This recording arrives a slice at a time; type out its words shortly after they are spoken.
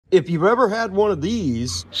If you've ever had one of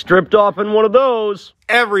these, stripped off in one of those,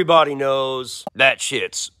 everybody knows that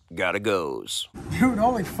shit's gotta goes. Dude,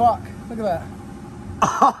 holy fuck. Look at that.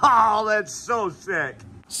 Oh, that's so sick.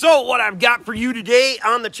 So what I've got for you today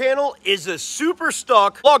on the channel is a super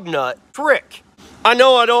stuck lug nut trick. I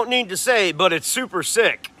know I don't need to say, but it's super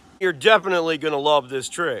sick. You're definitely gonna love this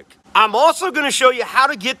trick. I'm also gonna show you how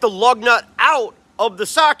to get the lug nut out of the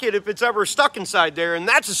socket if it's ever stuck inside there, and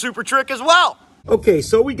that's a super trick as well. Okay,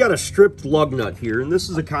 so we got a stripped lug nut here, and this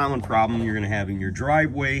is a common problem you're gonna have in your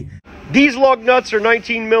driveway. These lug nuts are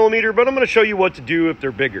 19 millimeter, but I'm gonna show you what to do if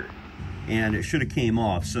they're bigger. And it should have came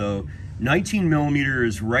off. So 19 millimeter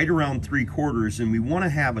is right around 3/4, and we wanna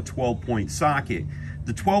have a 12-point socket.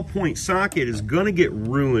 The 12-point socket is gonna get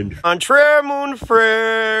ruined. Entre mon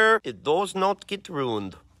frère, it does not get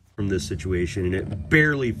ruined from this situation, and it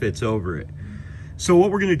barely fits over it. So what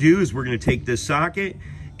we're gonna do is we're gonna take this socket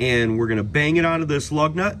and we're gonna bang it onto this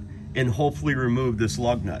lug nut and hopefully remove this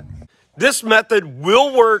lug nut. This method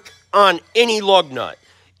will work on any lug nut.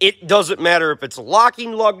 It doesn't matter if it's a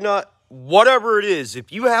locking lug nut, whatever it is.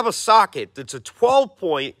 If you have a socket that's a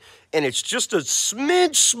 12-point and it's just a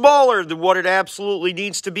smidge smaller than what it absolutely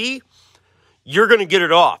needs to be, you're gonna get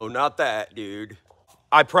it off. Oh, not that, dude.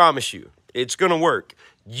 I promise you, it's gonna work.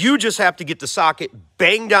 You just have to get the socket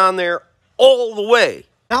banged on there all the way.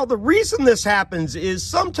 Now, the reason this happens is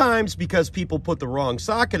sometimes because people put the wrong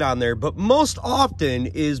socket on there, but most often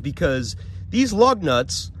is because these lug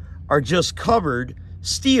nuts are just covered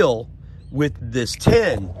steel with this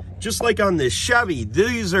tin. Just like on this Chevy,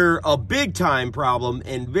 these are a big time problem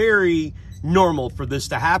and very normal for this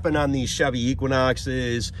to happen on these Chevy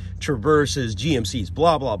Equinoxes, Traverses, GMCs,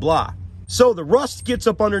 blah, blah, blah. So the rust gets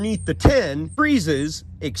up underneath the tin, freezes,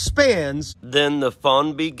 expands. Then the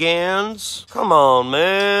fun begins. Come on,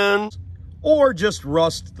 man. Or just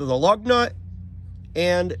rust the lug nut.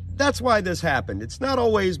 And that's why this happened. It's not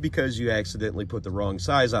always because you accidentally put the wrong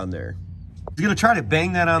size on there. You're gonna try to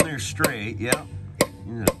bang that on there straight, yeah.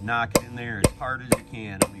 You're gonna knock it in there as hard as you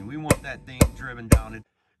can. I mean, we want that thing driven down it.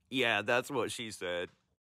 Yeah, that's what she said.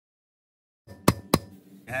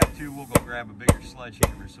 Have to, we'll go grab a bigger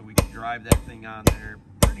sledgehammer so we can drive that thing on there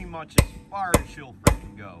pretty much as far as she'll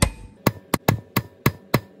freaking go.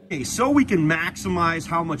 Okay, so we can maximize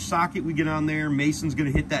how much socket we get on there. Mason's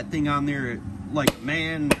gonna hit that thing on there like a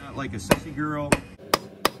man, not like a sissy girl.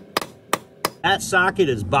 That socket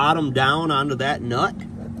is bottomed down onto that nut.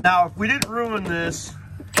 Now, if we didn't ruin this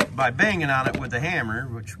by banging on it with a hammer,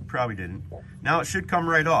 which we probably didn't, now it should come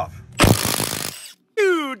right off.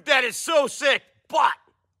 Dude, that is so sick, but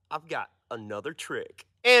I've got another trick.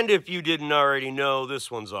 And if you didn't already know,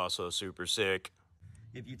 this one's also super sick.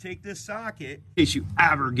 If you take this socket, in case you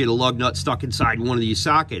ever get a lug nut stuck inside one of these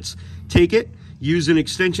sockets, take it, use an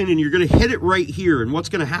extension, and you're gonna hit it right here. And what's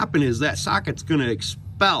gonna happen is that socket's gonna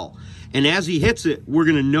expel. And as he hits it, we're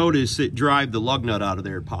gonna notice it drive the lug nut out of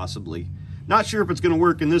there, possibly. Not sure if it's gonna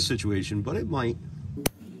work in this situation, but it might.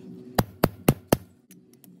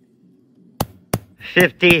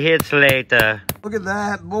 50 hits later. Look at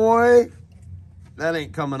that, boy. That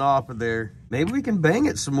ain't coming off of there. Maybe we can bang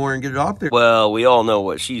it some more and get it off there. Well, we all know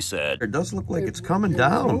what she said. It does look like it's coming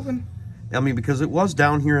down. I mean, because it was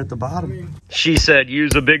down here at the bottom. She said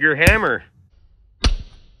use a bigger hammer.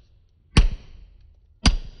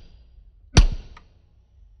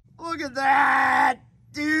 Look at that,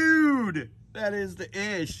 dude. That is the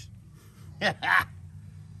ish.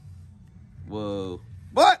 Whoa.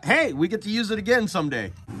 But, hey, we get to use it again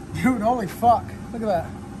someday. Dude, holy fuck. Look at that.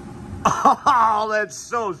 Oh, that's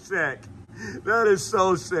so sick. That is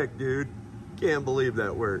so sick, dude. Can't believe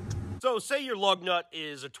that worked. So say your lug nut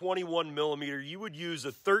is a 21 millimeter, you would use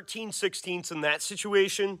a 13/16 in that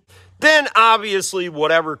situation. Then obviously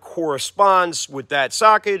whatever corresponds with that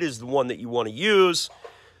socket is the one that you want to use.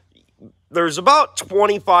 There's about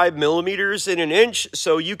 25 millimeters in an inch,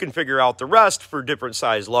 so you can figure out the rest for different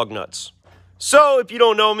size lug nuts. So if you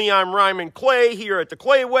don't know me, I'm Ryman Clay here at the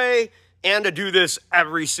Clay Way, and I do this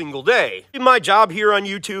every single day. My job here on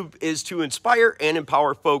YouTube is to inspire and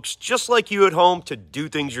empower folks just like you at home to do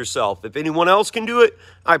things yourself. If anyone else can do it,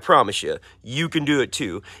 I promise you, you can do it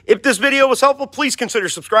too. If this video was helpful, please consider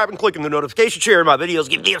subscribing, clicking the notification, sharing my videos,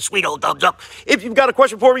 give me a sweet old thumbs up. If you've got a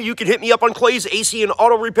question for me, you can hit me up on Clay's AC and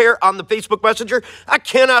Auto Repair on the Facebook Messenger. I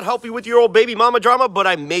cannot help you with your old baby mama drama, but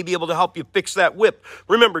I may be able to help you fix that whip.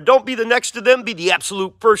 Remember, don't be the next to them, be the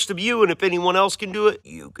absolute first of you, and if anyone else can do it,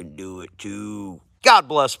 you can do it too. God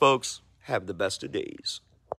bless, folks. Have the best of days.